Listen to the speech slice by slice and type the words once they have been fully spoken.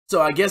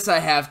So I guess I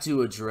have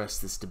to address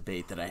this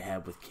debate that I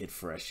had with Kid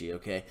Freshie,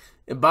 okay?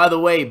 And by the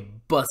way,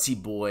 Butsy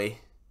Boy,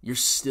 you're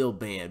still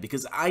banned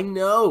because I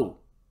know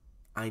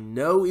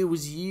it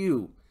was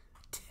you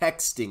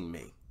texting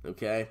me,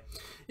 okay?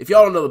 If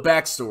y'all don't know the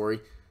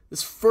backstory,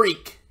 this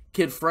freak,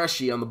 Kid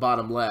Freshie on the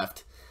bottom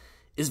left,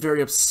 is very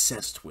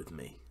obsessed with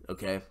me,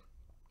 okay?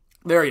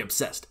 Very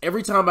obsessed.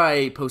 Every time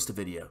I post a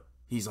video,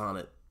 he's on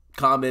it,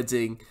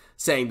 commenting,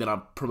 saying that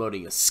I'm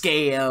promoting a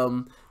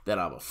scam, that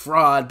I'm a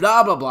fraud,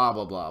 blah, blah, blah,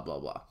 blah, blah, blah,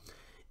 blah.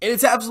 And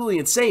it's absolutely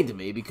insane to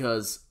me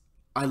because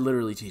I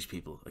literally teach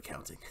people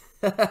accounting.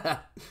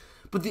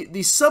 But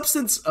the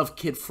substance of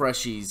Kid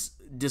Freshie's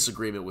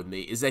disagreement with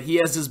me is that he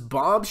has this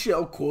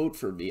bombshell quote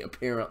for me,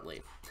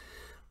 apparently.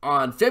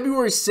 On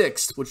February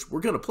 6th, which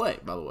we're going to play,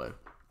 by the way.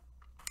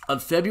 On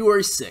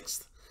February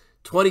 6th,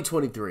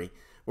 2023,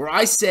 where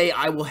I say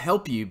I will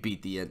help you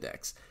beat the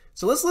index.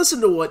 So let's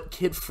listen to what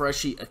Kid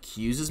Freshie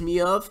accuses me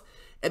of,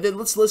 and then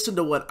let's listen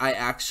to what I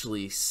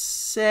actually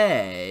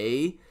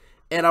say,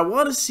 and I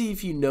want to see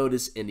if you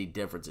notice any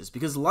differences,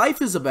 because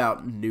life is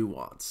about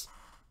nuance.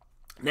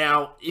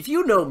 Now, if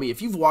you know me,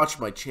 if you've watched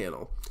my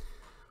channel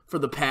for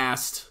the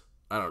past,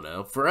 I don't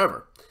know,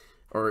 forever,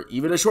 or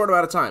even a short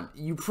amount of time,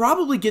 you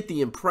probably get the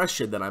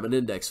impression that I'm an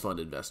index fund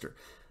investor.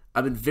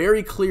 I've been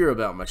very clear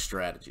about my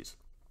strategies.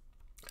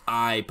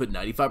 I put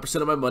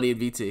 95% of my money in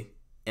VT,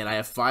 and I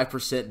have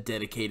 5%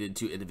 dedicated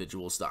to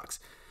individual stocks.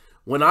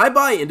 When I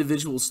buy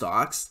individual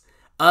stocks,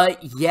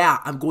 yeah,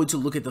 I'm going to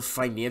look at the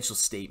financial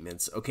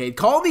statements, okay?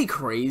 Call me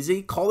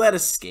crazy, call that a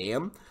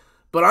scam,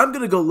 but I'm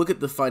going to go look at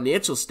the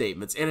financial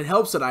statements, and it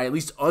helps that I at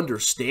least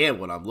understand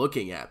what I'm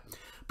looking at.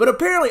 But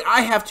apparently,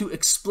 I have to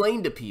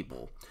explain to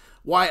people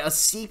why a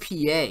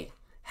CPA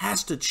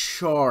has to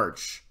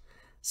charge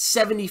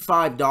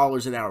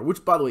 $75 an hour,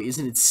 which, by the way, is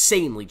an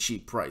insanely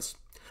cheap price.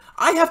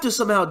 I have to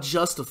somehow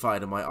justify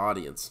to my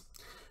audience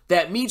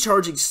that me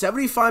charging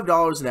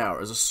 $75 an hour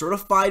as a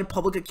certified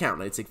public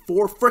accountant, I take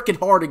 4 frickin'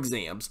 hard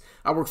exams,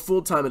 I work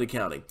full-time in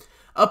accounting.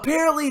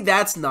 Apparently,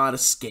 that's not a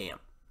scam.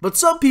 But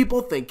some people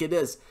think it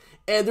is.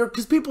 And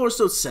because people are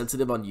so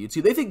sensitive on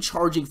YouTube, they think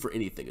charging for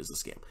anything is a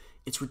scam.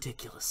 It's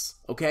ridiculous,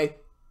 okay?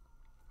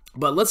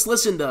 But let's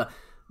listen to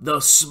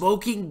the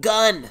smoking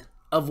gun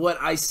of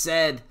what I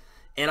said.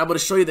 And I'm going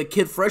to show you that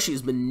Kid Freshie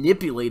is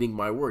manipulating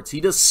my words.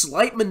 He does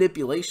slight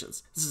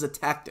manipulations. This is a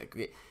tactic,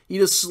 okay? He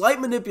does slight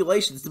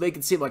manipulations to make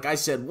it seem like I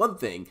said one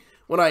thing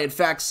when I, in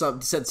fact,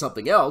 said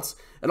something else.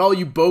 And all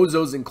you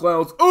bozos and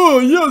clowns, oh,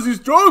 yes,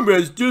 he's strong, man.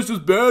 He's just as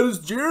bad as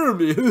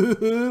Jeremy.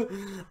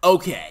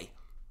 Okay.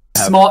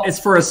 It's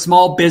for a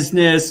small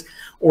business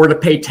or to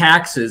pay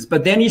taxes.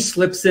 But then he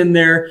slips in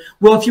there,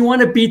 well, if you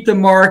want to beat the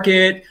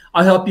market,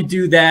 I'll help you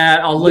do that.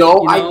 I'll let you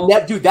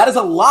know. Dude, that is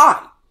a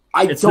lie.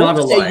 It's don't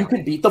say lie. You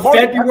can beat the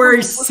market. February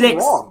 6th.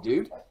 Wrong,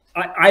 dude.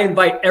 I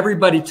invite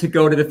everybody to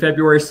go to the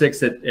February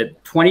 6th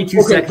at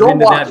 22 seconds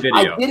into that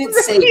video. I didn't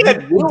say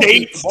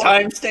dates,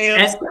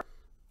 timestamps.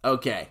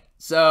 Okay,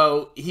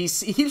 so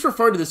he's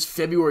referring to this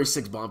February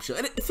 6th bombshell.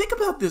 And think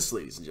about this,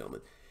 ladies and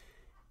gentlemen.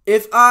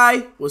 If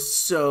I was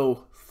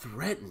so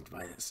threatened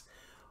by this,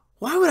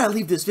 why would I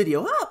leave this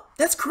video up?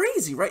 That's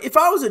crazy, right? If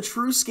I was a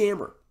true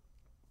scammer,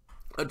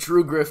 a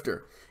true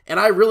grifter, and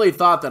I really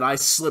thought that I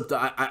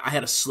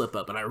had a slip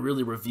up and I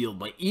really revealed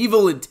my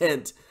evil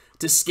intent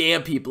to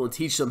scam people and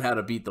teach them how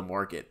to beat the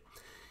market,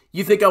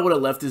 you think I would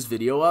have left this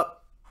video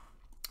up?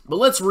 But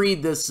let's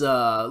read this,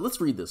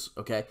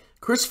 okay?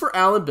 Christopher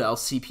Allen Bell,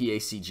 CPA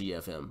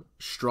CGFM,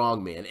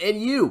 Strongman,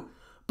 and you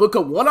book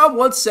a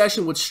one-on-one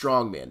session with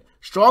Strongman.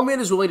 Strongman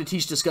is willing to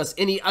teach, discuss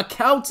any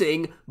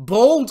accounting,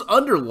 bold,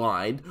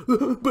 underlined,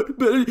 but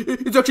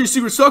it's actually a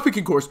secret stock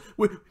picking course.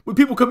 When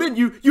people come in,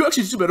 you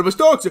actually just better my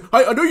stocks.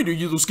 I know you do,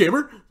 you little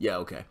scammer. Yeah,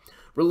 okay.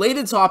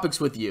 Related topics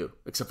with you,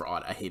 except for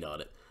audit. I hate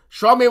audit.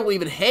 Strongman will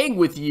even hang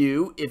with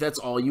you if that's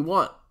all you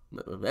want.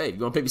 Hey, if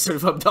you want to pay me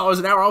 $75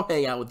 an hour, I'll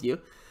hang out with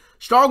you.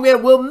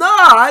 Strongman will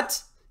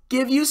not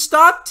give you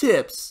stock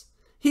tips.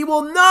 He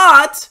will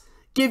not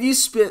give you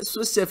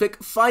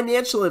specific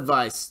financial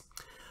advice.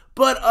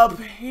 But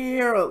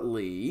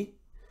apparently,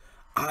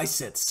 I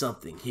said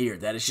something here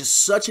that is just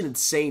such an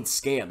insane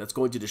scam that's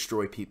going to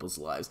destroy people's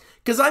lives.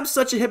 Because I'm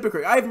such a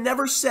hypocrite. I've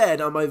never said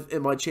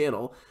in my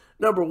channel,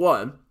 number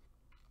one,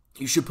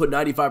 you should put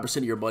 95%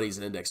 of your money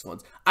in index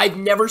funds. I've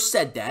never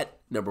said that,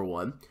 number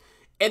one.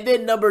 And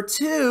then number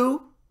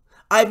two,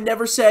 I've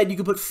never said you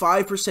can put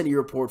 5% of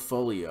your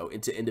portfolio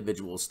into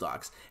individual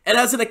stocks. And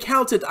as an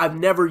accountant, I've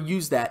never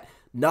used that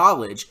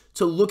knowledge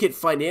to look at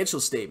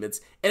financial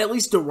statements and at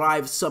least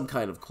derive some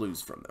kind of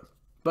clues from them.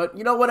 But,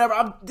 you know,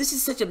 whatever. This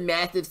is such a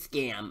massive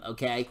scam,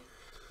 okay?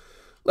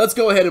 Let's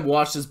go ahead and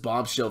watch this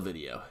bombshell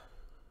video.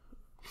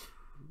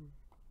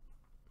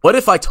 What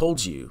if I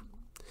told you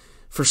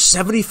for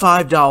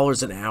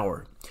 $75 an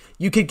hour,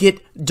 you could get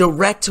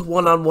direct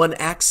one-on-one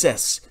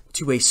access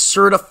to a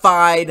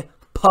certified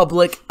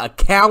public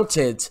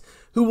accountant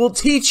who will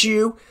teach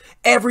you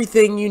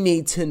everything you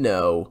need to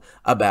know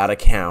about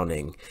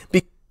accounting?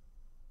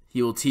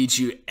 He will teach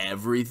you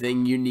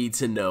everything you need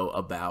to know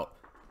about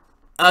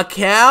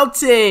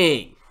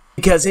accounting.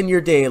 Because in your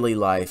daily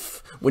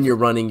life, when you're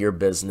running your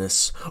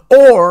business,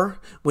 or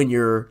when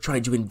you're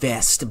trying to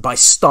invest and buy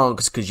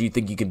stonks because you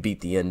think you can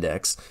beat the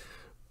index,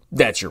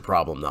 that's your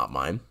problem, not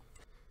mine.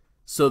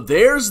 So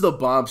there's the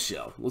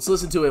bombshell. Let's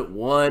listen to it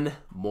one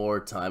more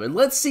time. And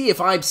let's see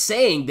if I'm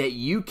saying that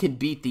you can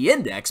beat the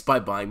index by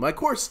buying my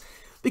course.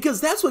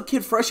 Because that's what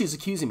Kid Freshie is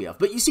accusing me of.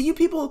 But you see, you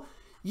people,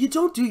 you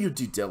don't do your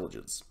due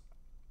diligence.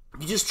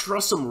 You just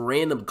trust some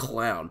random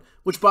clown.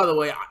 Which, by the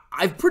way,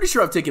 I'm pretty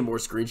sure I've taken more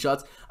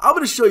screenshots. I'm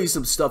going to show you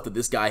some stuff that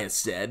this guy has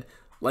said.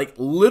 Like,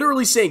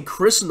 literally saying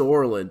Chris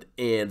Norland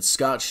and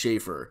Scott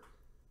Schaefer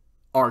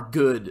are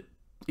good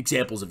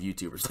examples of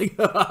YouTubers. Like,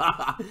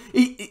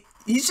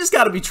 he's just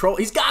got to be trolling.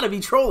 He's got to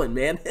be trolling,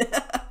 man.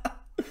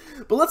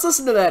 But let's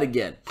listen to that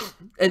again.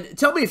 And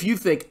tell me if you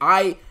think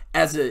I,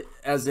 as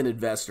an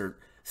investor,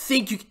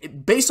 think you,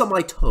 based on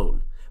my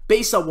tone,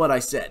 based on what I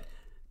said,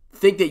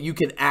 think that you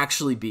can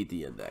actually beat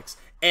the index.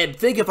 And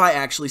think if I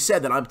actually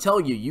said that I'm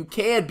telling you, you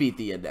can beat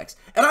the index.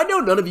 And I know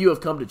none of you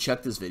have come to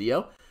check this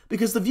video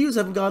because the views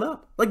haven't gone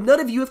up. Like, none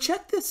of you have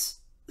checked this.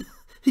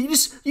 You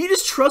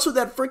just trust what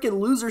that freaking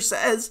loser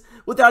says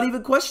without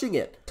even questioning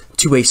it.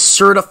 To a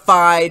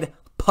certified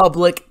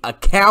public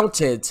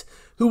accountant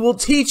who will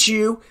teach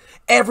you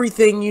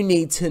everything you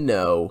need to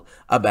know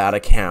about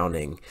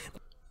accounting.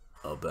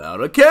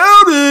 About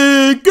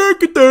accounting!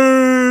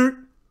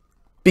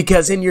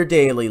 Because in your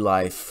daily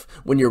life,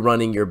 when you're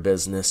running your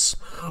business,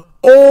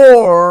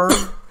 or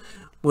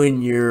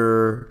when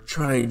you're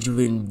trying to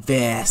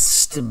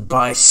invest and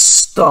buy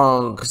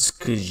stonks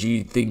because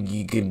you think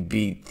you can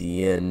beat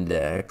the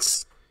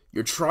index.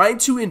 You're trying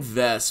to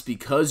invest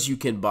because you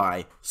can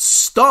buy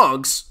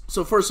stonks.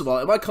 So first of all,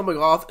 am I coming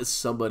off as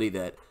somebody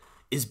that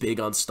is big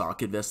on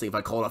stock investing if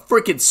I call it a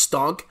freaking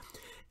stonk?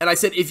 And I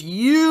said, if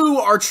you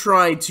are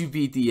trying to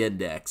beat the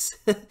index,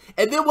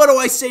 and then what do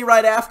I say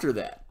right after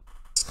that?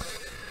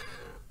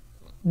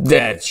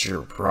 That's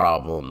your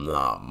problem,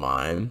 not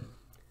mine.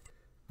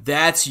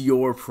 That's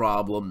your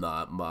problem,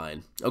 not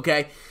mine.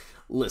 Okay?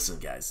 Listen,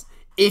 guys.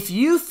 If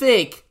you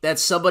think that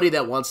somebody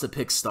that wants to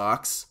pick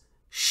stocks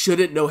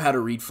shouldn't know how to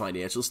read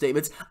financial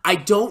statements, I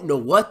don't know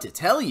what to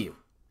tell you.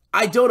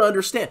 I don't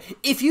understand.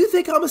 If you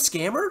think I'm a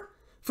scammer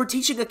for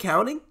teaching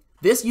accounting,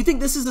 you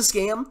think this is a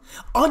scam?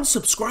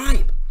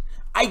 Unsubscribe.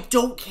 I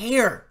don't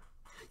care.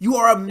 You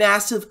are a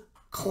massive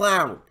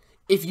clown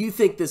if you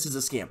think this is a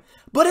scam.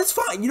 But it's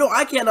fine. You know,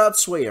 I cannot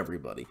sway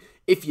everybody.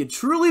 If you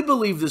truly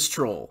believe this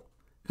troll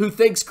who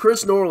thinks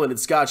Chris Norland and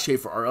Scott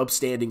Schaefer are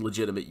upstanding,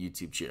 legitimate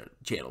YouTube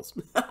channels,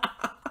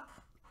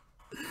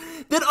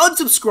 then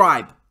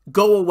unsubscribe.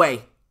 Go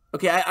away.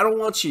 Okay, I don't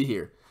want you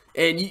here.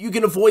 And you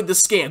can avoid the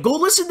scam. Go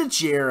listen to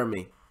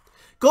Jeremy.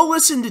 Go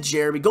listen to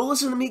Jeremy. Go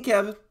listen to me,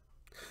 Kevin.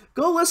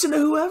 Go listen to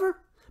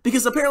whoever.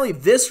 Because apparently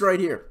this right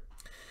here,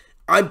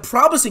 I'm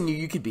promising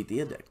you could beat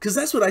the index. Because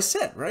that's what I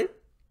said, right?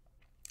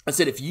 I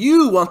said, if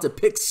you want to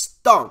pick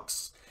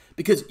stonks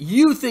because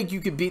you think you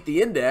can beat the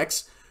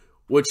index,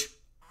 which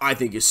I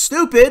think is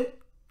stupid.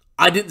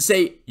 I didn't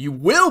say you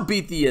will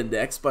beat the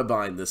index by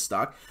buying this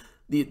stock,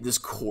 this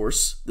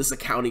course, this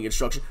accounting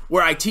instruction,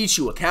 where I teach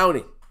you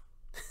accounting.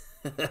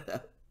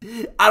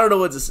 I don't know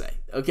what to say,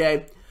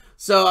 okay?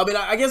 So, I mean,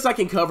 I guess I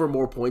can cover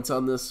more points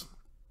on this,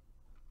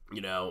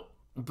 you know.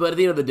 But at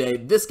the end of the day,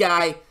 this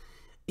guy,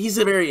 he's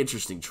a very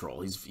interesting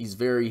troll. He's a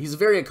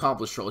very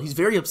accomplished troll. He's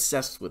very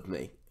obsessed with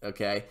me.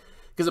 Okay,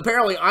 because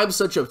apparently I'm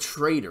such a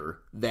traitor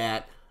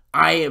that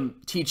I am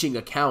teaching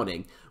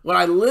accounting when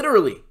I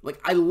literally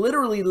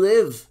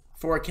live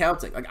for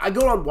accounting. Like, I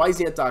go on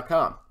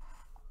Wisant.com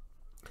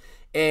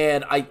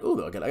and I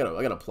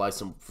gotta apply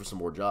for some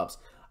more jobs.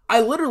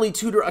 I literally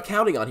tutor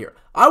accounting on here.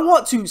 I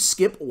want to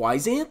skip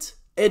Wisant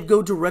and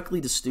go directly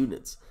to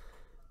students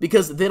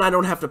because then I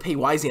don't have to pay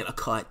Wisant a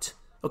cut.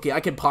 Okay, I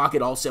can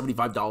pocket all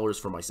 $75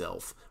 for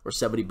myself or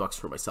 $70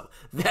 for myself.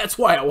 That's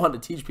why I want to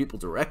teach people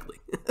directly.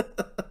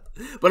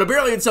 But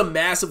apparently it's some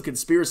massive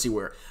conspiracy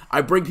where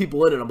I bring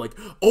people in and I'm like,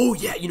 oh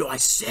yeah, you know, I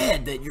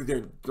said that you're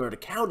going to learn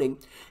accounting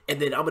and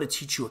then I'm going to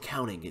teach you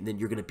accounting and then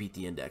you're going to beat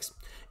the index.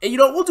 And you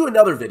know, we'll do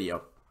another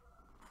video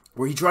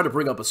where he tried to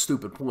bring up a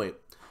stupid point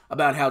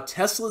about how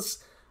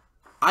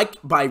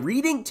by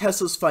reading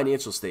Tesla's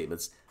financial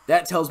statements,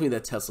 that tells me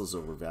that Tesla's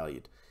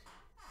overvalued.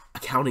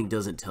 Accounting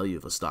doesn't tell you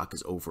if a stock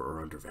is over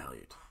or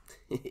undervalued.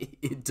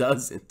 It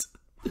doesn't.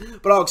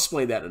 But I'll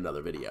explain that in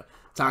another video.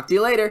 Talk to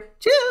you later.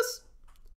 Cheers!